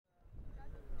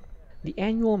The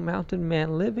annual Mountain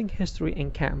Man Living History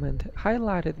Encampment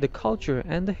highlighted the culture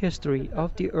and the history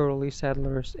of the early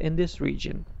settlers in this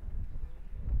region.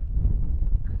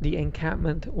 The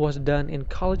encampment was done in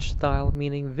college style,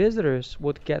 meaning visitors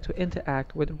would get to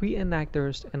interact with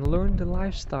reenactors and learn the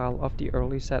lifestyle of the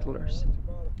early settlers.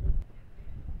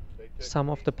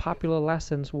 Some of the popular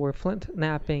lessons were flint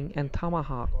knapping and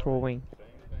tomahawk throwing.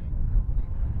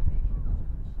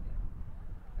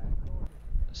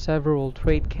 Several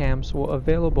trade camps were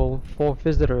available for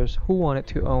visitors who wanted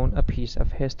to own a piece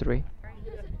of history.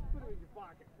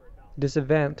 This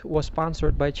event was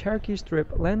sponsored by Cherokee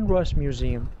Strip Land Rush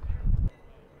Museum.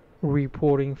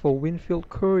 Reporting for Winfield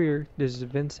Courier, this is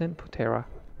Vincent Putera.